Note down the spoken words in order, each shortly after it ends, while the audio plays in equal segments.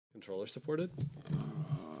controller supported?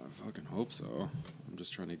 I fucking hope so. I'm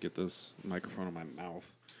just trying to get this microphone in my mouth.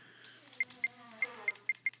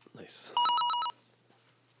 Nice.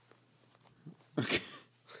 Okay.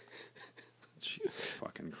 Jesus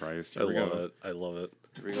fucking Christ. I love it. I love it.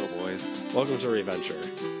 Here we go, boys. Welcome to Reventure.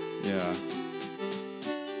 Yeah.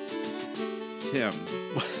 Tim.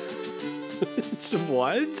 Some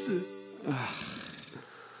what?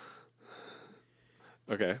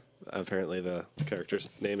 Okay. Apparently the character's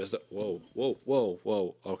name is... Whoa.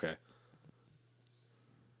 Okay.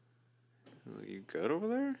 You good over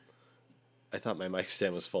there? I thought my mic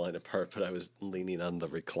stand was falling apart, but I was leaning on the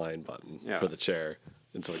recline button for the chair,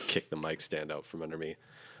 and so it kicked the mic stand out from under me.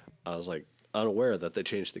 I was like unaware that they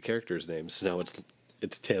changed the character's name, so now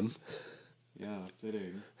it's Tim. Yeah,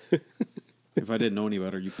 fitting. If I didn't know any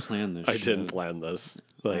better, you planned this. I didn't plan this.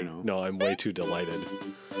 Like, no, I'm way too delighted.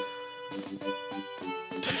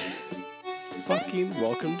 Fucking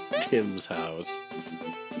welcome to Tim's house.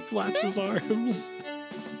 Flaps his arms.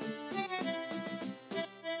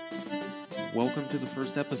 Welcome to the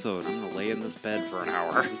first episode. I'm gonna lay in this bed for an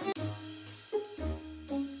hour.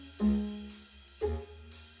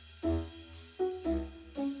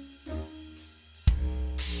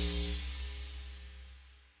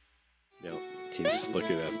 Yep, he's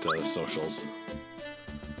looking at socials.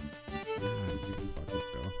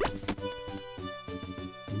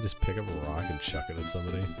 You just pick up a rock and chuck it at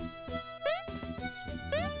somebody.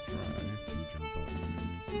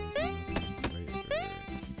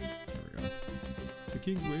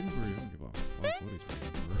 King's waiting for you. I don't give a fuck what he's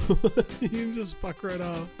waiting for. You can just fuck right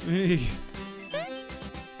off. Hey.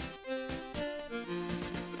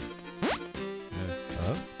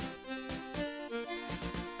 Huh?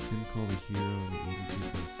 Tim call the hero and the agency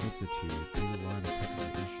for a substitute. They rely on technical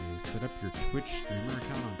issues. Set up your Twitch streamer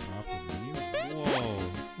account on top of the menu. Whoa.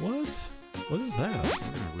 What? What is that? We're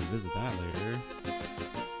gonna revisit that later.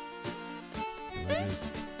 Can I just...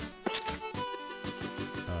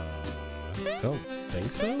 Don't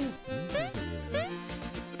think so?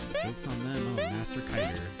 Joke's on them. Oh, Master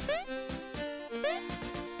Kiter.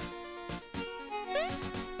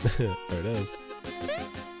 There it is.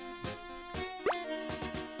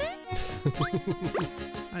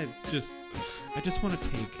 I just want to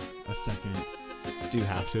take a second Do you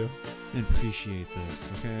have to? and appreciate this,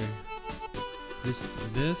 okay?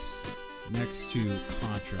 This next to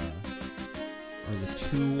Contra are the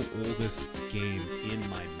two oldest games in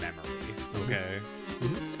my memory, okay?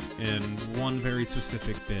 Mm-hmm. And one very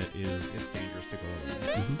specific bit is it's dangerous to go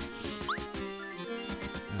alone.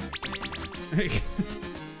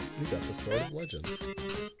 You got the Sword of Legend.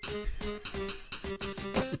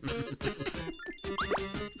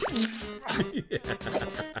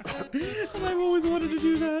 And I've always wanted to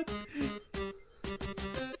do that.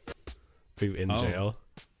 Are you in jail?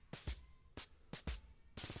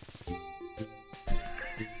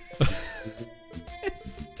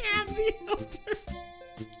 Stab the elder.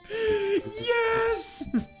 Yes!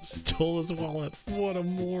 Stole his wallet. What a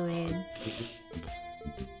moron.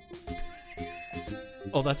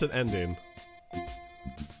 Oh, that's an ending.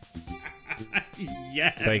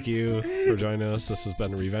 Yes. Thank you for joining us. This has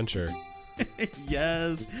been Reventure.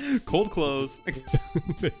 Yes. Cold close.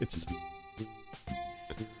 It's